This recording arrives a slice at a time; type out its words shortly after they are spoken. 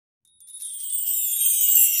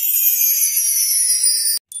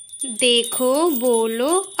देखो, बोलो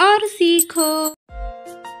और सीखो।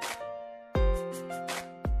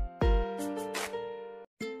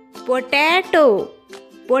 पोटैटो,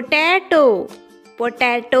 पोटैटो,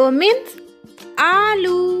 पोटैटो मीन्स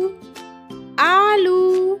आलू,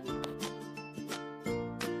 आलू।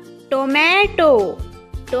 टोमेटो,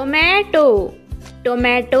 टोमेटो,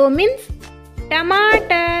 टोमेटो मीन्स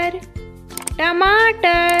टमाटर,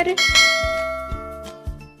 टमाटर।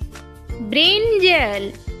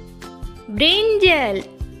 ब्रिंजल, ब्रिंजल,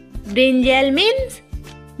 ब्रिंजल मीन्स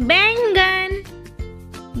बैंगन,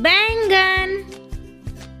 बैंगन।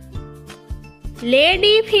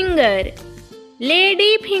 Lady finger,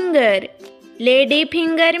 lady finger, lady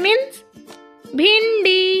finger means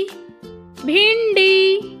भिंडी,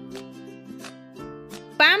 भिंडी।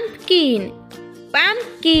 पंपकिन,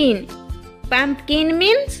 पंपकिन, पंपकिन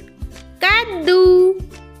मीन्स कद्दू,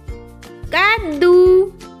 कद्दू।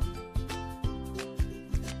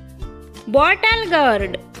 Bottle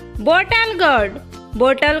gourd, bottle gourd,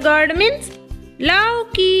 bottle gourd means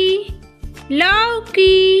लौकी,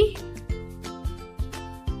 लौकी।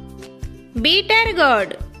 bitter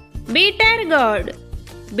gourd, bitter gourd,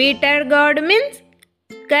 bitter gourd means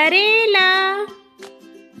करेला,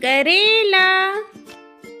 करेला।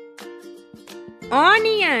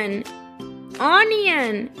 onion,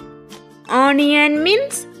 onion, onion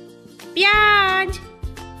means प्याज,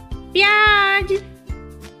 प्याज।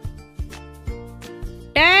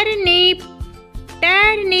 टर्निप,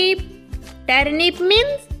 टर्निप, टर्निप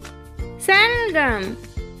means सलगम,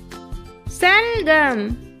 सलगम।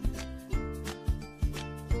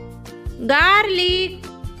 गार्लिक,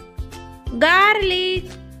 गार्लिक,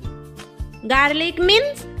 गार्लिक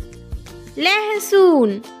means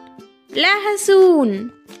लहसुन,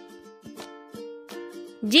 लहसुन।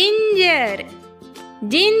 जिंजर,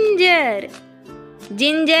 जिंजर,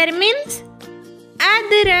 जिंजर means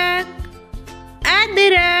अदरक,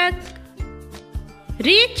 अदरक।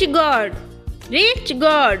 Rich God, rich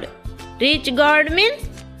God, rich God means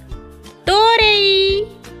तोरई,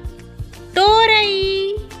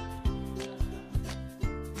 तोरई।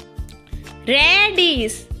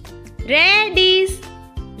 रेडिश, रेडिश,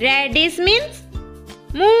 रेडिश मीन्स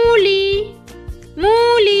मूली,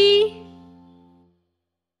 मूली।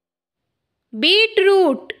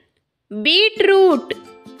 बीटरूट, बीटरूट,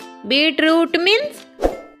 बीटरूट मीन्स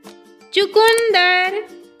चुकंदर,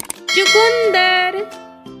 चुकंदर।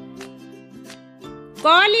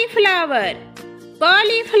 कॉलीफ्लावर,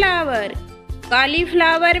 कॉलीफ्लावर,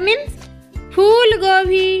 कॉलीफ्लावर मीन्स फूल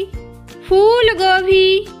गोभी, फूल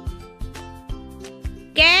गोभी।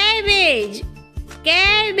 कैबेज,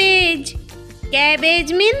 कैबेज,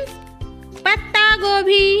 कैबेज मीन्स पत्ता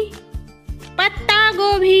गोभी, पत्ता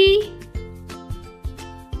गोभी।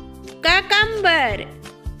 ककम्बर,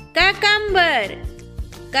 ककम्बर,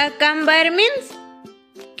 ककम्बर मीन्स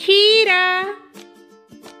खीरा,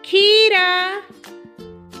 खीरा।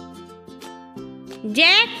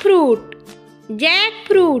 जैकफ्रूट,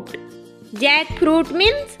 जैकफ्रूट, जैकफ्रूट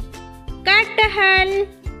मीन्स कटहल,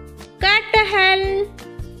 कटहल।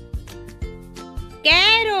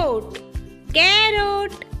 कैरोट,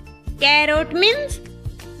 कैरोट, कैरोट मीन्स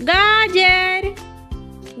गाजर,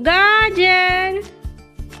 गाजर।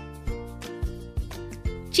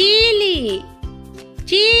 चिली,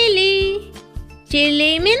 चिली,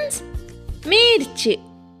 चिली मीन्स मिर्च,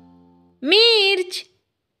 मिर्च।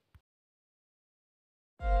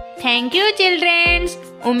 Thank you children's.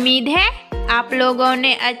 उम्मीद है आप लोगों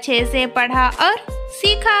ने अच्छे से पढ़ा और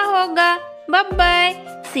सीखा होगा। Bye bye,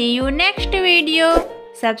 C you next video.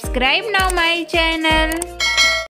 Subscribe now my channel.